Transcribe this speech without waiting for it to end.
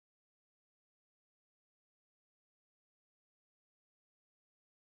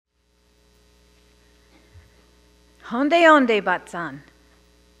Honde onde batsan,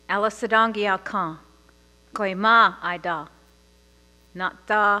 Alyce Sadongei alkan, koi ma aida,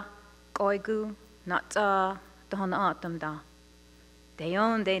 nata koigu, nata Tohono O'odham da,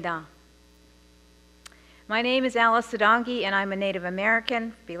 deonde da. My name is Alyce Sadongei, and I'm a Native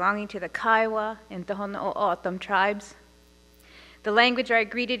American belonging to the Kiowa and Tohono O'odham tribes. The language I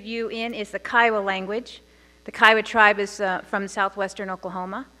greeted you in is the Kiowa language. The Kiowa tribe is from southwestern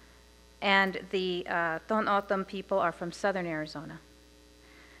Oklahoma, and the Tohono O'odham people are from southern Arizona.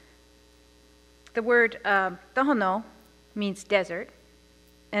 The word Tohono means desert,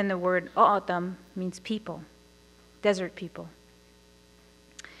 and the word O'odham means people, desert people.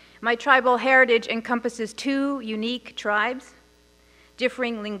 My tribal heritage encompasses two unique tribes,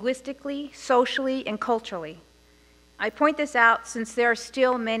 differing linguistically, socially, and culturally. I point this out since there are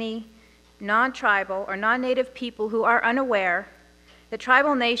still many non-tribal or non-native people who are unaware that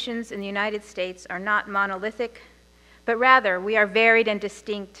tribal nations in the United States are not monolithic, but rather we are varied and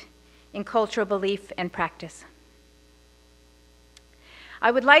distinct in cultural belief and practice.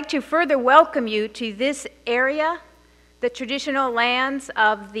 I would like to further welcome you to this area, the traditional lands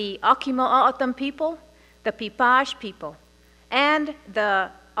of the Tohono O'odham people, the Pipash people, and the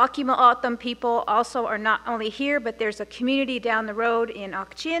Tohono O'odham people also are not only here, but there's a community down the road in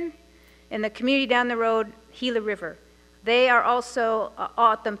Akchin, and the community down the road, Gila River. They are also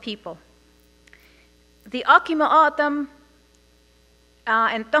O'odham people. The Tohono O'odham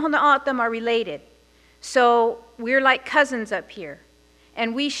and Tohono O'odham are related, so we're like cousins up here.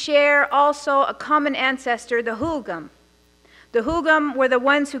 And we share also a common ancestor, the Hugam. The Hugam were the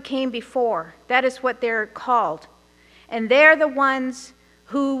ones who came before. That is what they're called. And they're the ones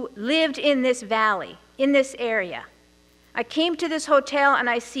who lived in this valley, in this area. I came to this hotel and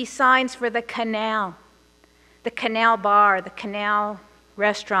I see signs for the canal bar, the canal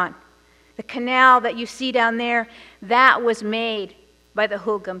restaurant. The canal that you see down there, that was made by the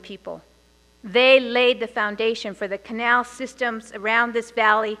Hugam people. They laid the foundation for the canal systems around this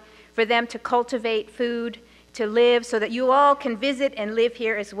valley for them to cultivate food, to live, so that you all can visit and live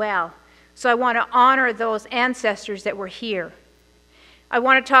here as well. So I want to honor those ancestors that were here. I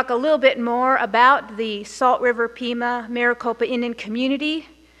want to talk a little bit more about the Salt River Pima Maricopa Indian community,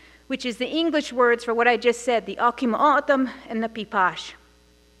 which is the English words for what I just said, the Tohono O'odham and the Pipash.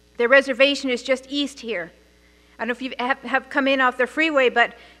 Their reservation is just east here. I don't know if you have come in off the freeway,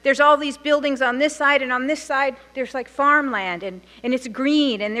 but there's all these buildings on this side, and on this side there's like farmland, and it's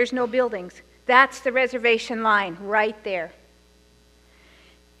green, and there's no buildings. That's the reservation line right there.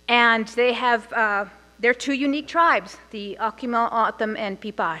 And they have, they're two unique tribes, the Tohono O'odham and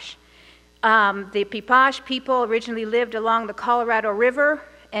Pipash. The Pipash people originally lived along the Colorado River,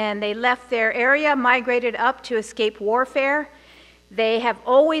 and they left their area, migrated up to escape warfare. They have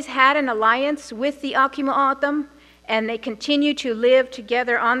always had an alliance with the Tohono O'odham, and they continue to live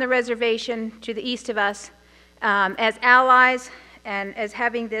together on the reservation to the east of us as allies and as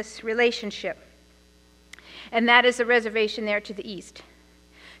having this relationship. And that is the reservation there to the east.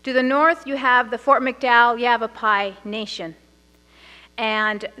 To the north, you have the Fort McDowell Yavapai Nation.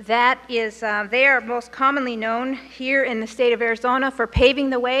 And that is, they are most commonly known here in the state of Arizona for paving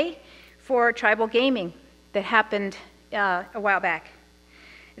the way for tribal gaming that happened a while back.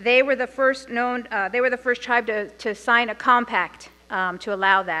 They were the first tribe to sign a compact to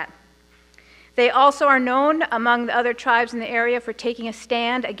allow that. They also are known among the other tribes in the area for taking a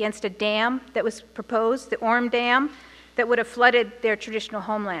stand against a dam that was proposed, the Orm Dam, that would have flooded their traditional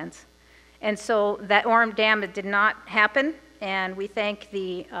homelands. And so that Orm Dam did not happen, and we thank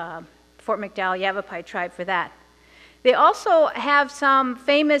the Fort McDowell Yavapai tribe for that. They also have some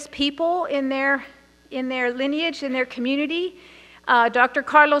famous people in their lineage, in their community. Dr.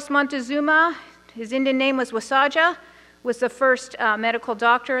 Carlos Montezuma, his Indian name was Wasaja, was the first medical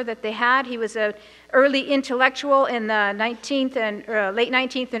doctor that they had. He was an early intellectual in the late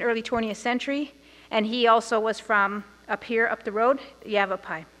 19th and early 20th century, and he also was from up here, up the road,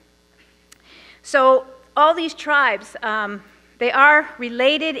 Yavapai. So all these tribes, they are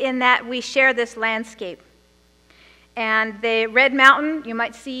related in that we share this landscape. And the Red Mountain, you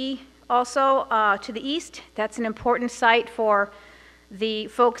might see also to the east, that's an important site for the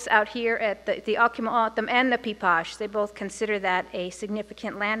folks out here at the Tohono O'odham and the Pipash. They both consider that a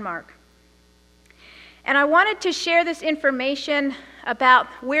significant landmark. And I wanted to share this information about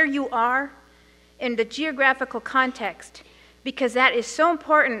where you are in the geographical context, because that is so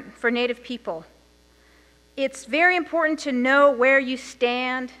important for Native people. It's very important to know where you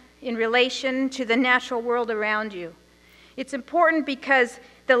stand in relation to the natural world around you. It's important because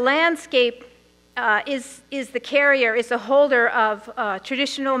the landscape is the carrier, is the holder of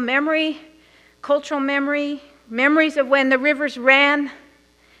traditional memory, cultural memory, memories of when the rivers ran,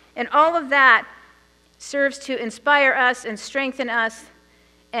 and all of that serves to inspire us and strengthen us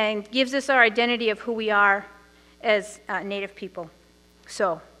and gives us our identity of who we are as Native people.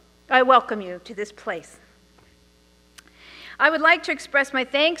 So I welcome you to this place. I would like to express my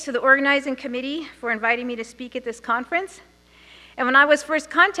thanks to the organizing committee for inviting me to speak at this conference. And when I was first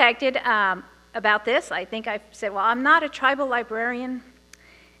contacted about this, I think I said, well, I'm not a tribal librarian.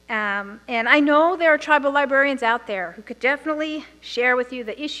 And I know there are tribal librarians out there who could definitely share with you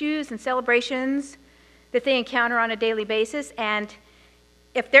the issues and celebrations that they encounter on a daily basis. And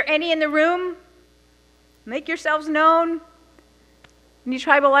if there are any in the room, make yourselves known. Any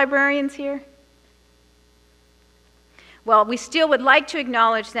tribal librarians here? Well, we still would like to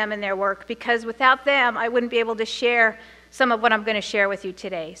acknowledge them and their work, because without them, I wouldn't be able to share some of what I'm going to share with you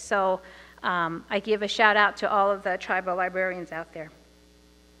today. So I give a shout out to all of the tribal librarians out there.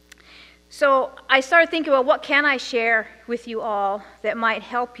 So I started thinking, well, what can I share with you all that might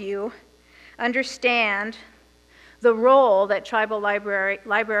help you understand the role that tribal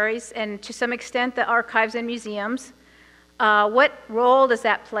libraries, and to some extent the archives and museums, what role does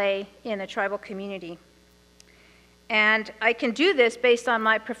that play in the tribal community? And I can do this based on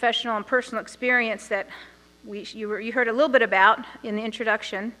my professional and personal experience that you heard a little bit about in the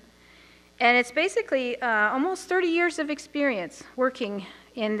introduction. And it's basically almost 30 years of experience working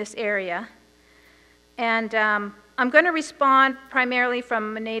in this area. And I'm going to respond primarily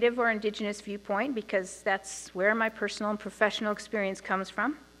from a Native or Indigenous viewpoint, because that's where my personal and professional experience comes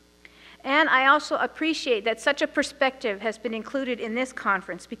from. And I also appreciate that such a perspective has been included in this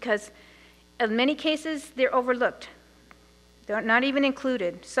conference, because in many cases they're overlooked. They're not even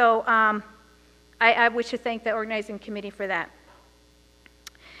included. So I wish to thank the organizing committee for that.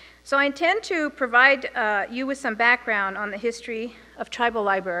 So I intend to provide you with some background on the history of tribal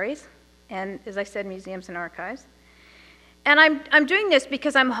libraries, and as I said, museums and archives. And I'm doing this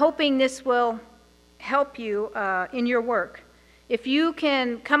because I'm hoping this will help you in your work. If you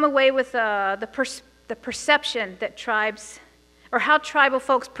can come away with the perception that tribes, or how tribal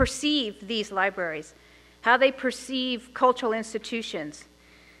folks perceive these libraries, how they perceive cultural institutions,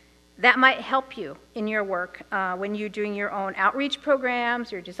 that might help you in your work when you're doing your own outreach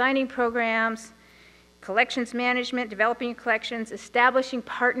programs, you're designing programs, collections management, developing your collections, establishing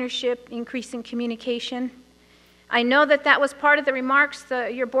partnership, increasing communication. I know that that was part of the remarks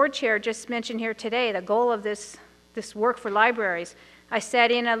your board chair just mentioned here today, the goal of this work for libraries. I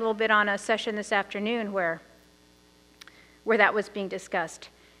sat in a little bit on a session this afternoon where that was being discussed.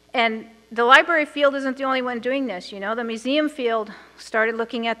 And the library field isn't the only one doing this. You know, the museum field started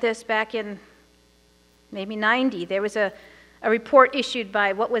looking at this back in maybe '90. There was a report issued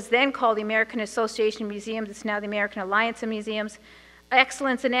by what was then called the American Association of Museums. It's now the American Alliance of Museums.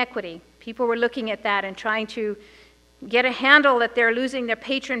 Excellence and equity. People were looking at that and trying to get a handle that they're losing their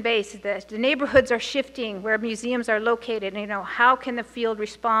patron base, that the neighborhoods are shifting where museums are located, and, you know, how can the field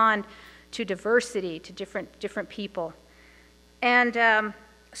respond to diversity, to different people. And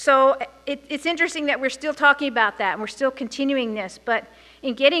so it's interesting that we're still talking about that, and we're still continuing this, but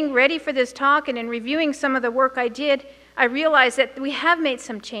in getting ready for this talk and in reviewing some of the work I did, I realized that we have made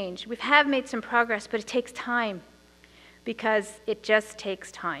some change, we have made some progress, but it takes time, because it just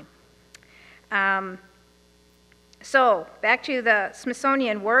takes time. So back to the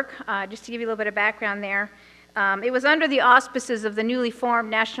Smithsonian work, just to give you a little bit of background there. It was under the auspices of the newly formed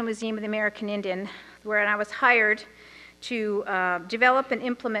National Museum of the American Indian, where I was hired to develop and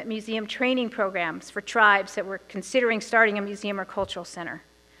implement museum training programs for tribes that were considering starting a museum or cultural center.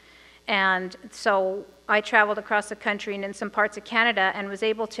 And so I traveled across the country and in some parts of Canada and was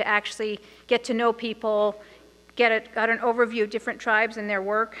able to actually get to know people, got an overview of different tribes and their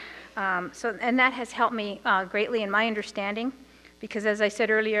work. And that has helped me greatly in my understanding, because as I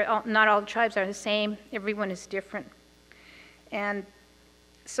said earlier, not all the tribes are the same, everyone is different. And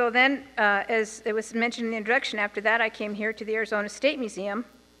so then, as it was mentioned in the introduction, after that I came here to the Arizona State Museum,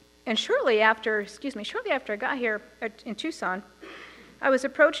 and shortly after I got here in Tucson, I was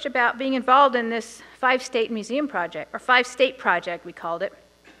approached about being involved in this 5-state museum project, or 5-state project we called it.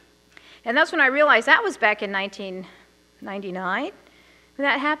 And that's when I realized that was back in 1999 when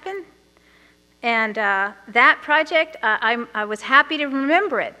that happened. And that project, I was happy to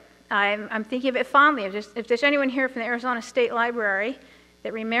remember it. I'm thinking of it fondly. If there's anyone here from the Arizona State Library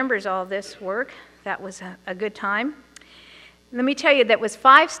that remembers all this work, that was a good time. Let me tell you, that was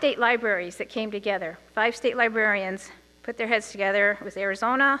 5 state libraries that came together. 5 state librarians put their heads together. It was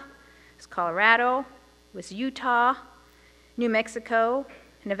Arizona, it was Colorado, it was Utah, New Mexico,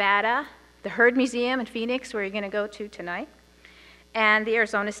 Nevada, the Heard Museum in Phoenix, where you're going to go to tonight, and the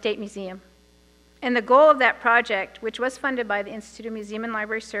Arizona State Museum. And the goal of that project, which was funded by the Institute of Museum and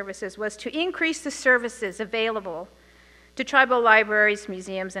Library Services, was to increase the services available to tribal libraries,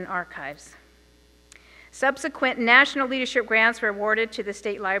 museums, and archives. Subsequent national leadership grants were awarded to the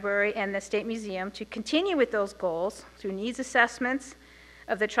State Library and the State Museum to continue with those goals through needs assessments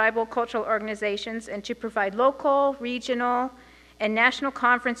of the tribal cultural organizations and to provide local, regional, and national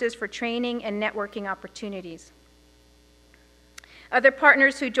conferences for training and networking opportunities. Other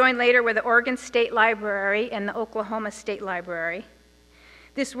partners who joined later were the Oregon State Library and the Oklahoma State Library.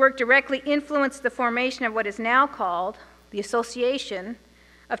 This work directly influenced the formation of what is now called the Association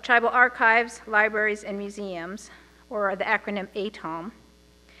of Tribal Archives, Libraries, and Museums, or the acronym ATOM,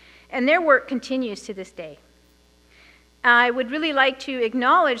 and their work continues to this day. I would really like to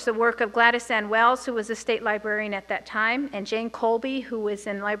acknowledge the work of Gladys Ann Wells, who was a state librarian at that time, and Jane Colby, who was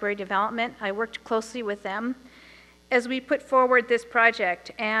in library development. I worked closely with them as we put forward this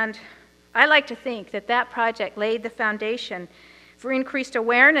project, and I like to think that that project laid the foundation for increased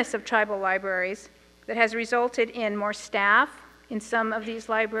awareness of tribal libraries that has resulted in more staff in some of these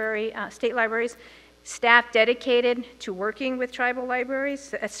state libraries, staff dedicated to working with tribal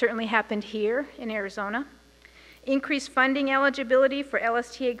libraries. That certainly happened here in Arizona. Increased funding eligibility for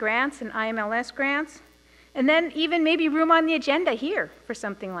LSTA grants and IMLS grants, and then even maybe room on the agenda here for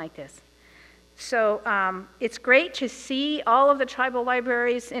something like this. So it's great to see all of the tribal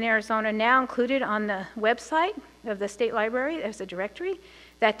libraries in Arizona now included on the website of the state library as a directory.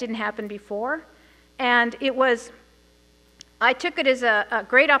 That didn't happen before. And I took it as a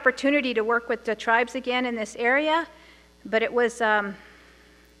great opportunity to work with the tribes again in this area, but it was, there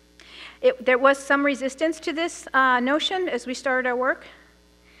was some resistance to this notion as we started our work,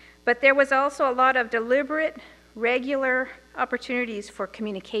 but there was also a lot of deliberate, regular opportunities for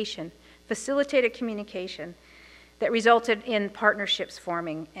communication, facilitated communication that resulted in partnerships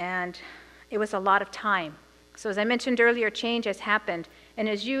forming, and it was a lot of time. So as I mentioned earlier, change has happened, and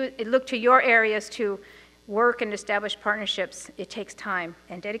as you look to your areas to work and establish partnerships, it takes time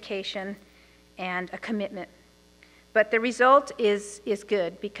and dedication and a commitment. But the result is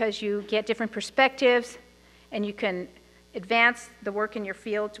good because you get different perspectives and you can advance the work in your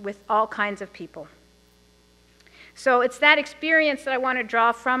field with all kinds of people. So it's that experience that I want to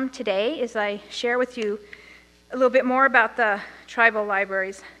draw from today as I share with you a little bit more about the tribal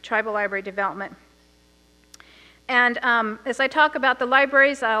libraries, tribal library development. And as I talk about the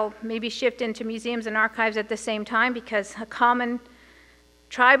libraries, I'll maybe shift into museums and archives at the same time because a common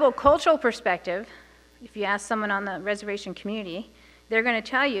tribal cultural perspective, if you ask someone on the reservation community, they're going to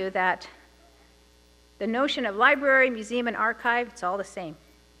tell you that the notion of library, museum, and archive, it's all the same.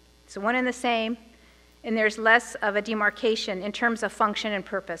 It's one and the same, and there's less of a demarcation in terms of function and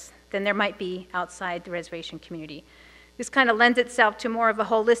purpose than there might be outside the reservation community. This kind of lends itself to more of a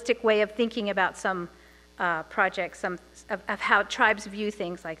holistic way of thinking about some projects, of how tribes view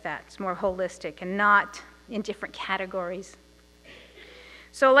things like that. It's more holistic and not in different categories.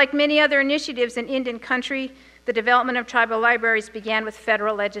 So like many other initiatives in Indian country, the development of tribal libraries began with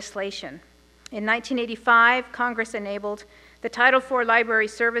federal legislation. In 1985, Congress enabled the Title IV library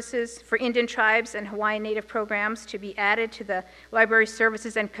services for Indian tribes and Hawaiian Native programs to be added to the Library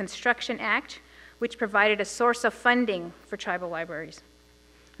Services and Construction Act, which provided a source of funding for tribal libraries.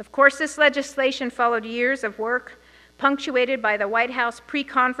 Of course, this legislation followed years of work punctuated by the White House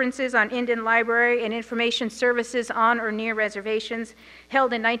pre-conferences on Indian library and information services on or near reservations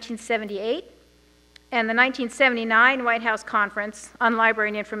held in 1978, and the 1979 White House Conference on Library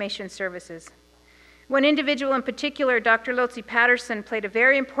and Information Services. One individual in particular, Dr. Lotsie Patterson, played a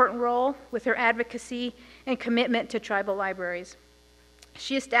very important role with her advocacy and commitment to tribal libraries.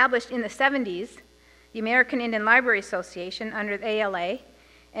 She established in the 70s the American Indian Library Association under the ALA,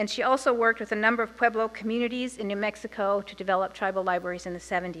 and she also worked with a number of Pueblo communities in New Mexico to develop tribal libraries in the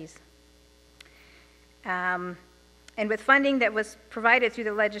 70s. And with funding that was provided through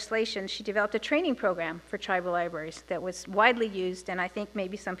the legislation, she developed a training program for tribal libraries that was widely used, and I think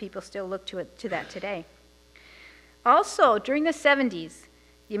maybe some people still look to that today. Also, during the 70s,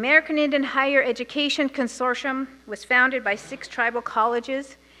 the American Indian Higher Education Consortium was founded by 6 tribal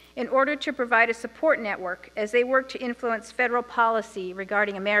colleges in order to provide a support network as they worked to influence federal policy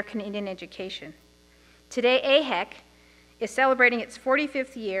regarding American Indian education. Today, AHEC is celebrating its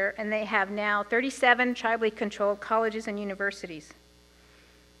 45th year, and they have now 37 tribally controlled colleges and universities.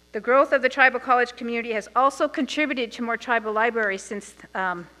 The growth of the tribal college community has also contributed to more tribal libraries since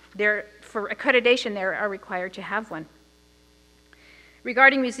for accreditation they are required to have one.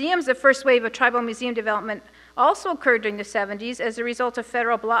 Regarding museums, the first wave of tribal museum development also occurred during the 70s as a result of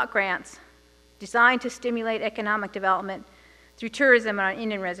federal block grants designed to stimulate economic development through tourism on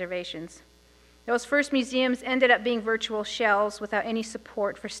Indian reservations. Those first museums ended up being virtual shells without any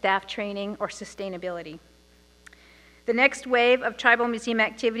support for staff training or sustainability. The next wave of tribal museum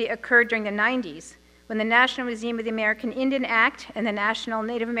activity occurred during the 90s, when the National Museum of the American Indian Act and the National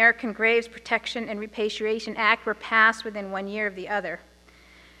Native American Graves Protection and Repatriation Act were passed within 1 year of the other.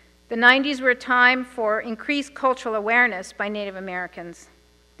 The 90s were a time for increased cultural awareness by Native Americans.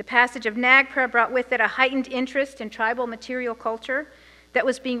 The passage of NAGPRA brought with it a heightened interest in tribal material culture that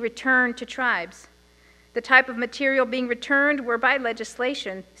was being returned to tribes. The type of material being returned were by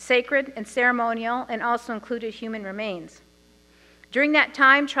legislation, sacred and ceremonial, and also included human remains. During that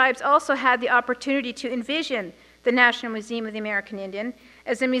time, tribes also had the opportunity to envision the National Museum of the American Indian,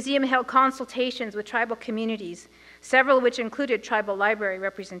 as the museum held consultations with tribal communities, several of which included tribal library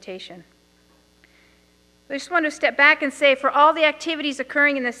representation. I just want to step back and say, for all the activities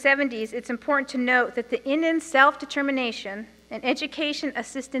occurring in the 70s, it's important to note that the Indian Self-Determination and Education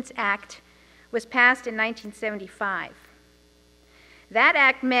Assistance Act was passed in 1975. That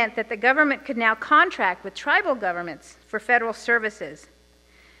act meant that the government could now contract with tribal governments for federal services.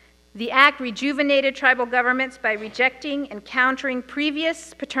 The act rejuvenated tribal governments by rejecting and countering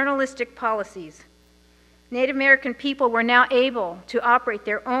previous paternalistic policies. Native American people were now able to operate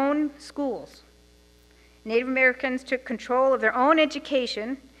their own schools. Native Americans took control of their own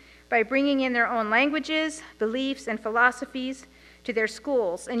education by bringing in their own languages, beliefs, and philosophies to their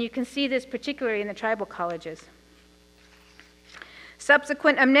schools, and you can see this particularly in the tribal colleges.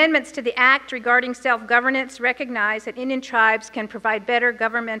 Subsequent amendments to the Act regarding self-governance recognize that Indian tribes can provide better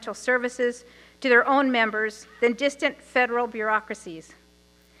governmental services to their own members than distant federal bureaucracies.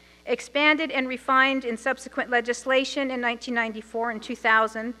 Expanded and refined in subsequent legislation in 1994 and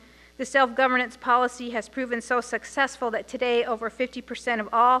 2000, the self-governance policy has proven so successful that today over 50% of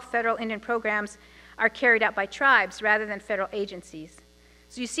all federal Indian programs are carried out by tribes rather than federal agencies.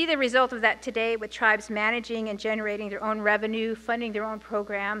 So you see the result of that today with tribes managing and generating their own revenue, funding their own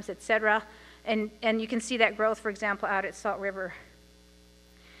programs, etc. And you can see that growth, for example, out at Salt River.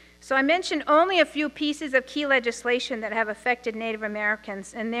 So I mentioned only a few pieces of key legislation that have affected Native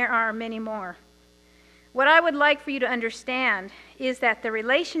Americans, and there are many more. What I would like for you to understand is that the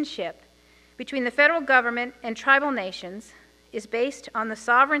relationship between the federal government and tribal nations is based on the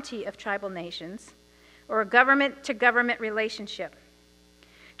sovereignty of tribal nations, or a government-to-government relationship.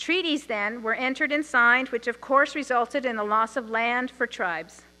 Treaties then were entered and signed, which of course resulted in the loss of land for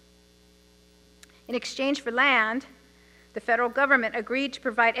tribes. In exchange for land, the federal government agreed to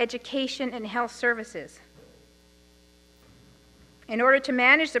provide education and health services. In order to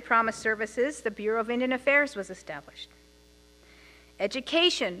manage the promised services, the Bureau of Indian Affairs was established.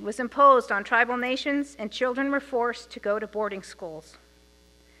 Education was imposed on tribal nations, and children were forced to go to boarding schools.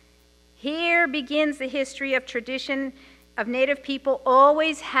 Here begins the history of tradition of Native people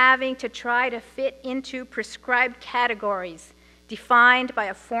always having to try to fit into prescribed categories defined by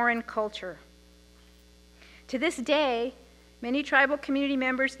a foreign culture. To this day, many tribal community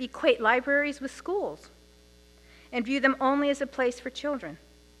members equate libraries with schools and view them only as a place for children.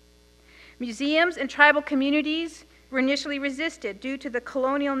 Museums and tribal communities were initially resisted due to the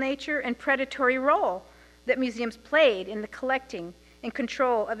colonial nature and predatory role that museums played in the collecting and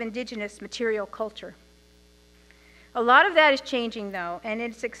control of indigenous material culture. A lot of that is changing, though, and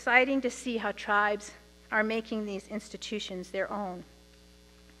it's exciting to see how tribes are making these institutions their own.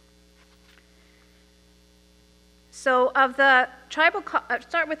 So of the tribal,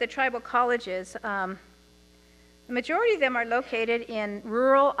 start with the tribal colleges. The majority of them are located in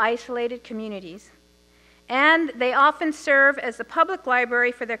rural, isolated communities, and they often serve as the public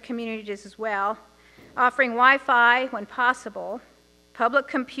library for their communities as well, offering Wi-Fi when possible, public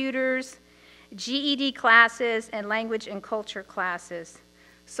computers, GED classes, and language and culture classes.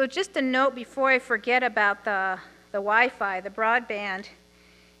 So just a note before I forget about the Wi-Fi, the broadband,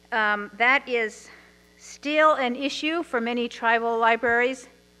 that is still an issue for many tribal libraries.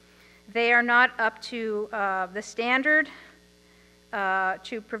 They are not up to the standard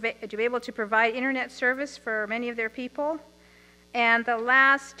to be able to provide internet service for many of their people. And the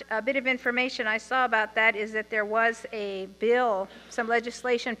last bit of information I saw about that is that there was a bill, some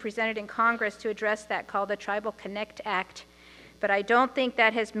legislation presented in Congress to address that called the Tribal Connect Act. But I don't think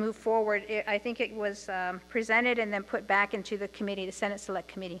that has moved forward. I think it was presented and then put back into the committee, the Senate Select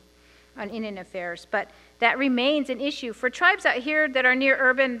Committee on Indian Affairs. But that remains an issue. For tribes out here that are near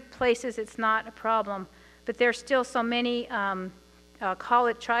urban places, it's not a problem. But there's still so many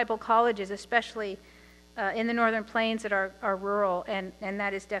tribal colleges, especially in the Northern Plains, that are rural, and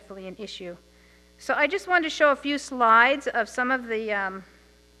that is definitely an issue. So I just wanted to show a few slides of some of the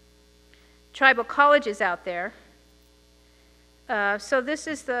tribal colleges out there. So this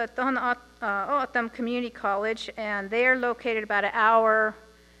is the Tohono O'odham Community College, and they are located about an hour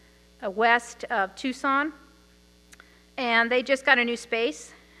west of Tucson. And they just got a new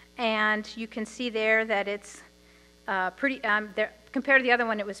space, and you can see there that it's pretty, compared to the other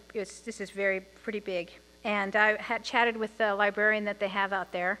one, this is pretty big. And I had chatted with the librarian that they have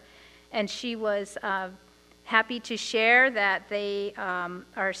out there, and she was happy to share that they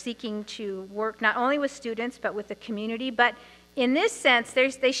are seeking to work not only with students, but with the community. But in this sense,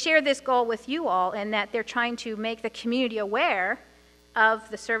 they share this goal with you all, and that they're trying to make the community aware of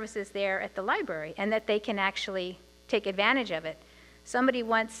the services there at the library, and that they can actually take advantage of it. Somebody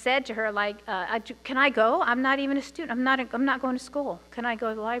once said to her, like, can I go? I'm not even a student. I'm not going to school. Can I go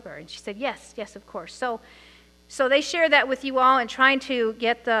to the library? And she said, yes, of course. So they share that with you all and trying to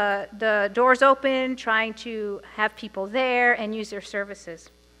get the doors open, trying to have people there and use their services.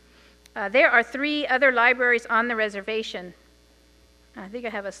 There are 3 other libraries on the reservation. I think I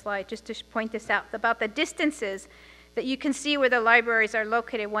have a slide just to point this out about the distances that you can see where the libraries are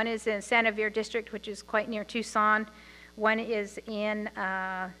located. One is in Santa Fe District, which is quite near Tucson. One is in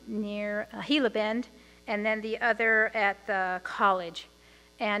near Gila Bend, and then the other at the college.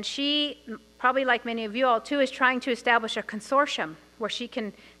 And she, probably like many of you all too, is trying to establish a consortium where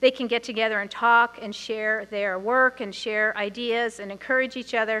they can get together and talk and share their work and share ideas and encourage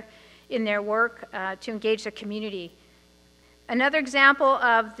each other in their work to engage the community. Another example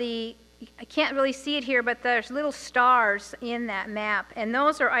of I can't really see it here, but there's little stars in that map, and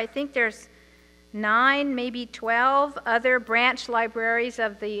those are, I think there's 9, maybe 12 other branch libraries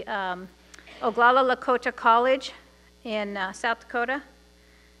of the Oglala Lakota College in South Dakota.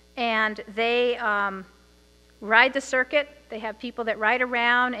 And they ride the circuit. They have people that ride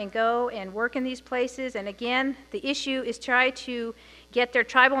around and go and work in these places. And again, the issue is try to get their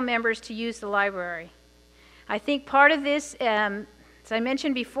tribal members to use the library. I think part of this, as I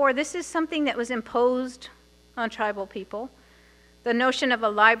mentioned before, this is something that was imposed on tribal people. The notion of a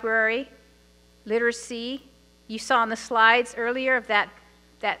library, literacy. You saw on the slides earlier of that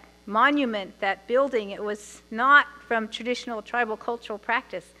monument, that building. It was not from traditional tribal cultural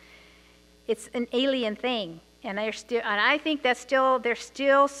practice. It's an alien thing, and I think there's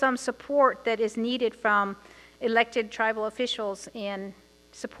still some support that is needed from elected tribal officials in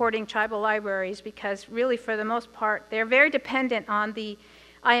supporting tribal libraries, because really, for the most part, they're very dependent on the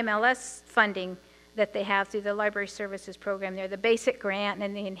IMLS funding that they have through the Library Services Program. They're the basic grant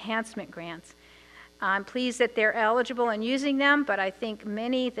and the enhancement grants. I'm pleased that they're eligible and using them, but I think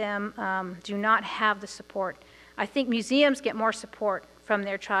many of them do not have the support. I think museums get more support from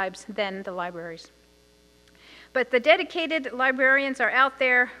their tribes than the libraries. But the dedicated librarians are out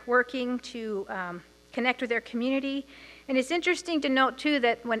there working to connect with their community. And it's interesting to note, too,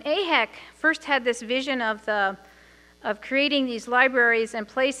 that when AHEC first had this vision of creating these libraries and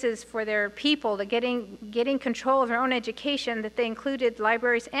places for their people, to getting control of their own education, that they included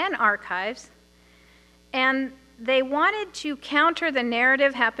libraries and archives. And they wanted to counter the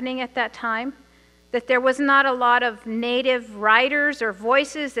narrative happening at that time, that there was not a lot of Native writers or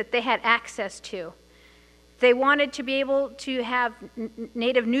voices that they had access to. They wanted to be able to have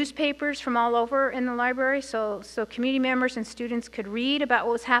Native newspapers from all over in the library, so community members and students could read about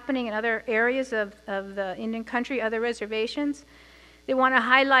what was happening in other areas of the Indian country, other reservations. They want to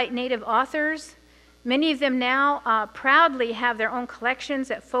highlight Native authors. Many of them now proudly have their own collections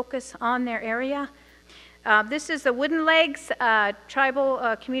that focus on their area. This is the Wooden Legs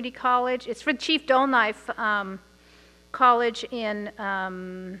Tribal Community College. It's for Chief Dullknife College in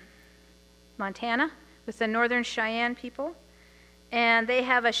Montana with the Northern Cheyenne people. And they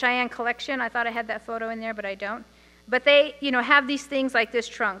have a Cheyenne collection. I thought I had that photo in there, but I don't. But they, have these things like this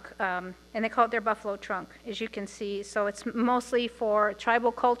trunk, and they call it their buffalo trunk, as you can see. So it's mostly for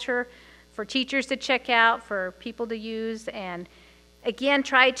tribal culture, for teachers to check out, for people to use, and again,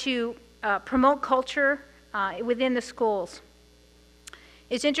 try to promote culture within the schools.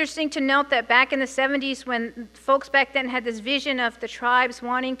 It's interesting to note that back in the 70s, when folks back then had this vision of the tribes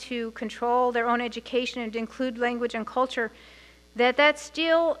wanting to control their own education and to include language and culture, it's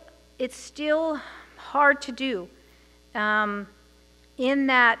still hard to do. In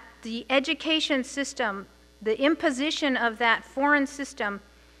that the education system, the imposition of that foreign system,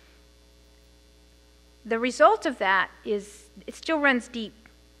 the result of that is it still runs deep.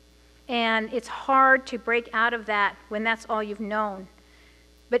 And it's hard to break out of that when that's all you've known.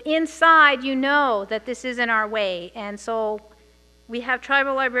 But inside, you know that this isn't our way. And so we have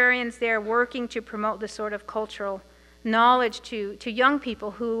tribal librarians there working to promote this sort of cultural knowledge to young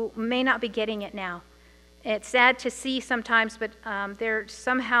people who may not be getting it now. It's sad to see sometimes, but they're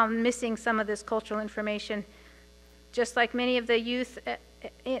somehow missing some of this cultural information. Just like many of the youth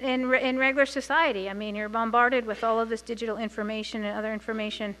in regular society. I mean, you're bombarded with all of this digital information and other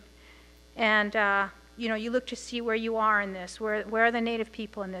information, and you know, you look to see where you are in this, where are the Native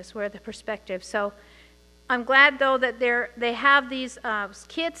people in this, where are the perspectives. So I'm glad though that they have these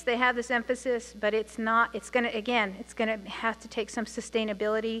kits, they have this emphasis, but it's going to have to take some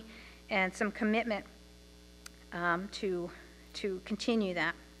sustainability and some commitment to continue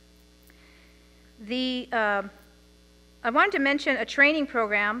that. I wanted to mention a training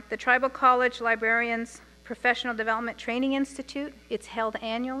program, the Tribal College Librarians Professional Development Training Institute. It's held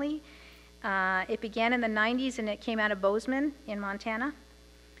annually. It began in the 90s and it came out of Bozeman in Montana.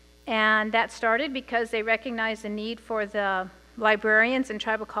 And that started because they recognized the need for the librarians in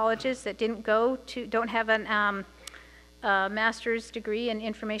tribal colleges that don't have a master's degree in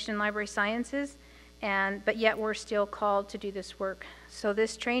information and library sciences, but yet we're still called to do this work. So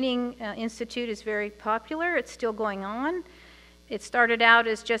this training institute is very popular. It's still going on. It started out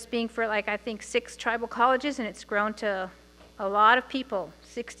as just being for I think 6 tribal colleges, and it's grown to a lot of people,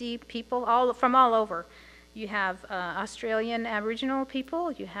 60 people from all over. You have Australian Aboriginal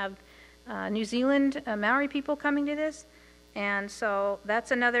people, you have New Zealand Maori people coming to this, and so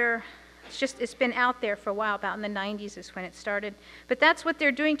that's another. It's been out there for a while. About in the 90s is when it started. But that's what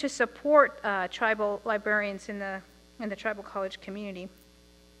they're doing to support tribal librarians in the tribal college community.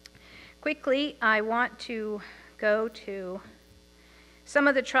 Quickly, I want to go to some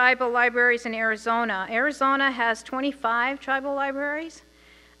of the tribal libraries in Arizona. Arizona has 25 tribal libraries.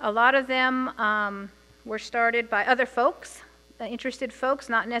 A lot of them were started by other folks, interested folks,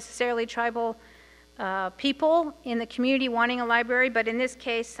 not necessarily tribal people in the community wanting a library, but in this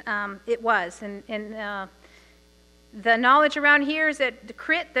case, it was. And the knowledge around here is that the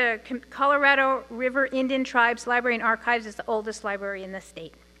CRIT, the Colorado River Indian Tribes Library and Archives, is the oldest library in the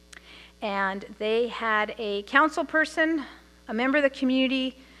state. And they had a council person, a member of the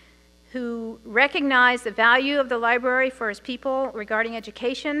community, who recognized the value of the library for his people regarding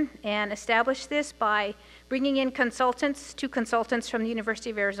education and established this by bringing in two consultants from the University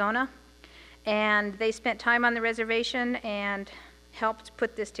of Arizona. And they spent time on the reservation and helped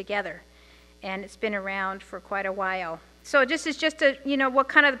put this together. And it's been around for quite a while. So this is just what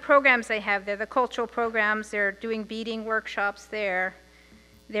kind of programs they have there, the cultural programs. They're doing beading workshops there.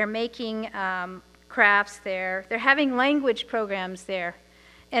 They're making crafts there. They're having language programs there.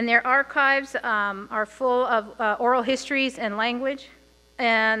 And their archives are full of oral histories and language.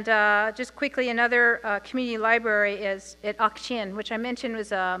 And just quickly, another community library is at Akchin, which I mentioned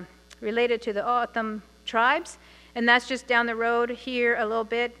was related to the O'odham tribes, and that's just down the road here a little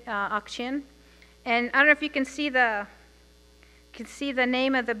bit, Akchin. And I don't know if you can see the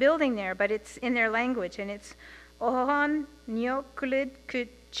name of the building there, but it's in their language, and it's Ohon Nyokulid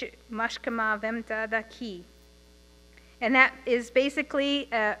Kuch Mashkama Vemta Daki. And that is basically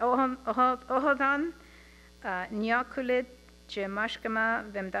Ohodon Nyokulid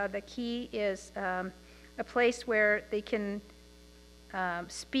Mashkama Vemta Daki is a place where they can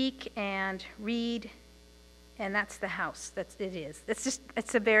speak and read, and that's the house.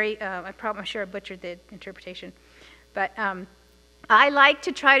 It's a very, I'm sure I butchered the interpretation. But I like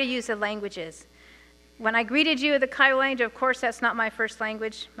to try to use the languages. When I greeted you with the Kiowa language, of course, that's not my first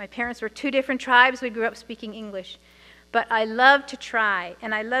language. My parents were 2 different tribes. We grew up speaking English. But I love to try,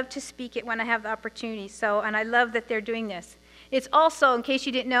 and I love to speak it when I have the opportunity. And I love that they're doing this. It's also, in case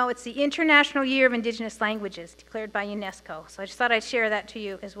you didn't know, it's the International Year of Indigenous Languages, declared by UNESCO. So I just thought I'd share that to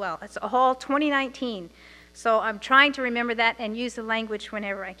you as well. It's a whole 2019. So I'm trying to remember that and use the language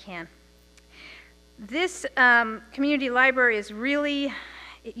whenever I can. This community library is really,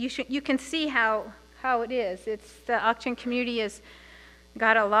 you can see how it is. The Akchin community has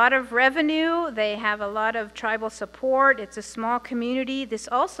got a lot of revenue. They have a lot of tribal support. It's a small community. This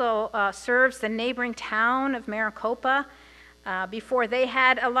also serves the neighboring town of Maricopa. Before they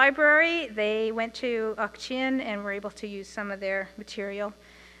had a library, they went to Akchin and were able to use some of their material.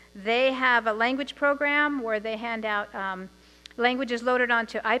 They have a language program where they hand out languages loaded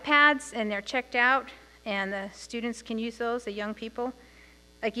onto iPads, and they're checked out, and the students can use those, the young people.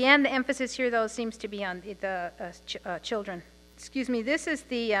 Again, the emphasis here, though, seems to be on the children. Excuse me, this is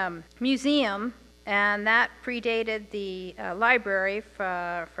the museum, and that predated the library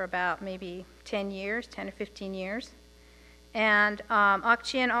for about maybe 10 to 15 years. And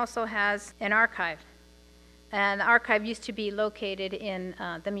Akchin also has an archive. And the archive used to be located in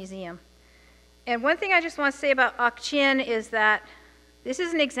the museum. And one thing I just want to say about Akchin is that this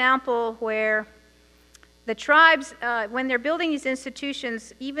is an example where the tribes, when they're building these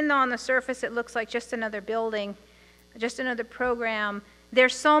institutions, even though on the surface it looks like just another building, just another program,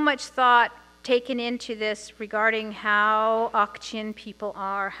 there's so much thought taken into this regarding how Akchin people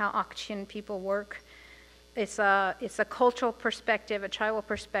are, how Akchin people work. It's a cultural perspective, a tribal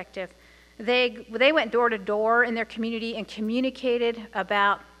perspective. They went door to door in their community and communicated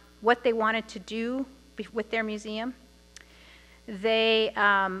about what they wanted to do with their museum. They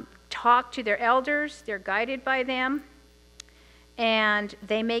talk to their elders, they're guided by them, and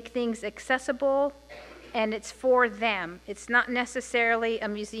they make things accessible, and it's for them. It's not necessarily a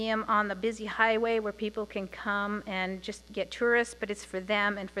museum on the busy highway where people can come and just get tourists, but it's for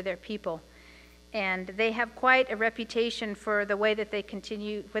them and for their people. And they have quite a reputation for the way that they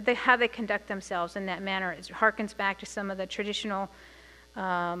continue, how they conduct themselves in that manner. It harkens back to some of the traditional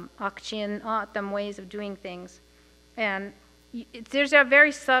Akchin O'odham ways of doing things. And there's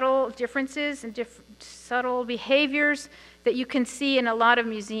very subtle differences and subtle behaviors that you can see in a lot of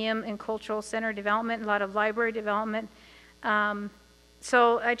museum and cultural center development, a lot of library development.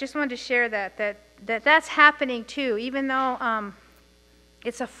 So I just wanted to share that's happening too, even though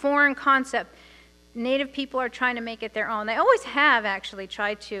it's a foreign concept. Native people are trying to make it their own. They always have actually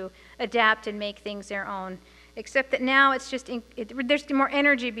tried to adapt and make things their own, except that now it's just, there's more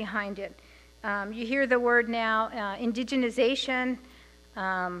energy behind it. You hear the word now, indigenization,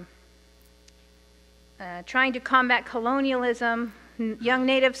 trying to combat colonialism. Young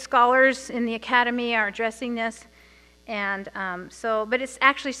Native scholars in the academy are addressing this. And but it's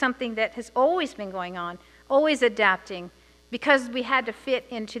actually something that has always been going on, always adapting, because we had to fit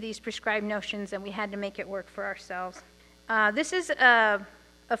into these prescribed notions and we had to make it work for ourselves. This is a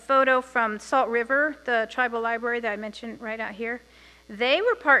photo from Salt River, the tribal library that I mentioned right out here. They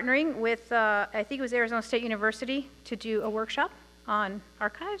were partnering with, I think it was Arizona State University, to do a workshop on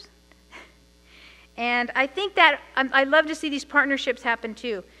archives. And I think that, I love to see these partnerships happen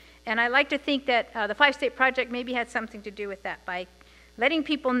too. And I like to think that the 5-State Project maybe had something to do with that, by letting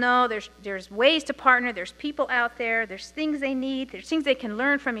people know there's ways to partner, there's people out there, there's things they need, there's things they can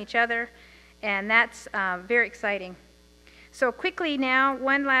learn from each other, and that's very exciting. So quickly now,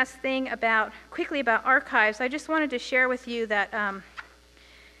 one last thing about archives. I just wanted to share with you that,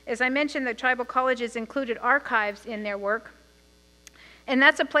 as I mentioned, the tribal colleges included archives in their work. And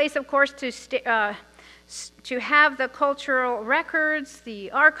that's a place, of course, to have the cultural records, the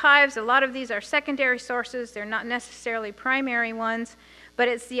archives. A lot of these are secondary sources. They're not necessarily primary ones. But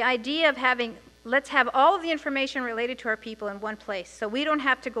it's the idea of let's have all of the information related to our people in one place, so we don't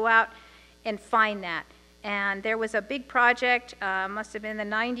have to go out and find that. And there was a big project, must have been in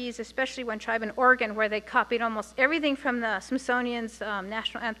the 90s, especially one tribe in Oregon, where they copied almost everything from the Smithsonian's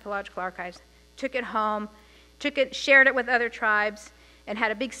National Anthropological Archives, took it home, shared it with other tribes, and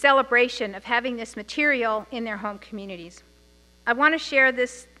had a big celebration of having this material in their home communities. I want to share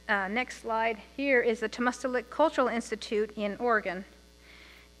this next slide. Here is the Temustelik Cultural Institute in Oregon.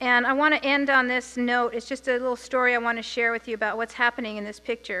 And I want to end on this note. It's just a little story I want to share with you about what's happening in this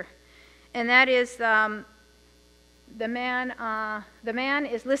picture. And that is the man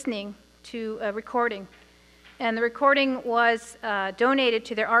is listening to a recording. And the recording was donated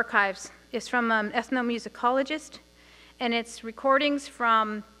to their archives. It's from an ethnomusicologist. And it's recordings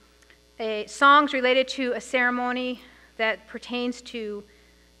from songs related to a ceremony that pertains to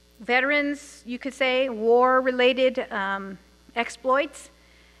veterans, you could say, war-related exploits.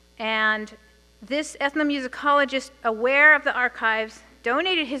 And this ethnomusicologist, aware of the archives,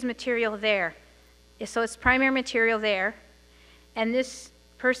 donated his material there. So it's primary material there. And this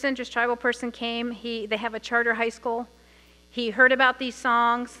person, just tribal person, came. They have a charter high school. He heard about these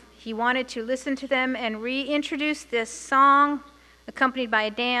songs. He wanted to listen to them and reintroduce this song, accompanied by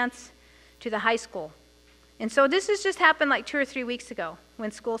a dance, to the high school. And so this has just happened like 2 or 3 weeks ago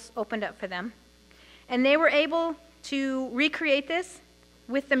when schools opened up for them. And they were able to recreate this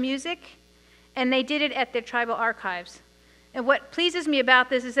with the music, and they did it at their tribal archives. And what pleases me about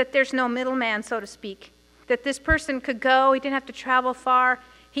this is that there's no middleman, so to speak, that this person could go, he didn't have to travel far,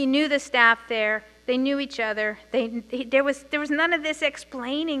 he knew the staff there, they knew each other, there was none of this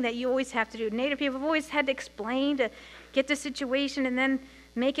explaining that you always have to do. Native people have always had to explain to get the situation and then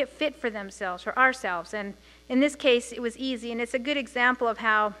make it fit for themselves, for ourselves. And in this case, it was easy, and it's a good example of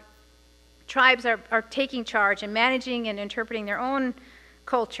how tribes are taking charge and managing and interpreting their own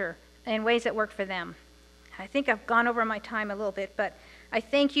culture in ways that work for them. I think I've gone over my time a little bit, but I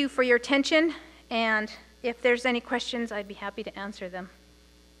thank you for your attention, and if there's any questions, I'd be happy to answer them.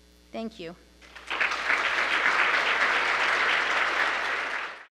 Thank you.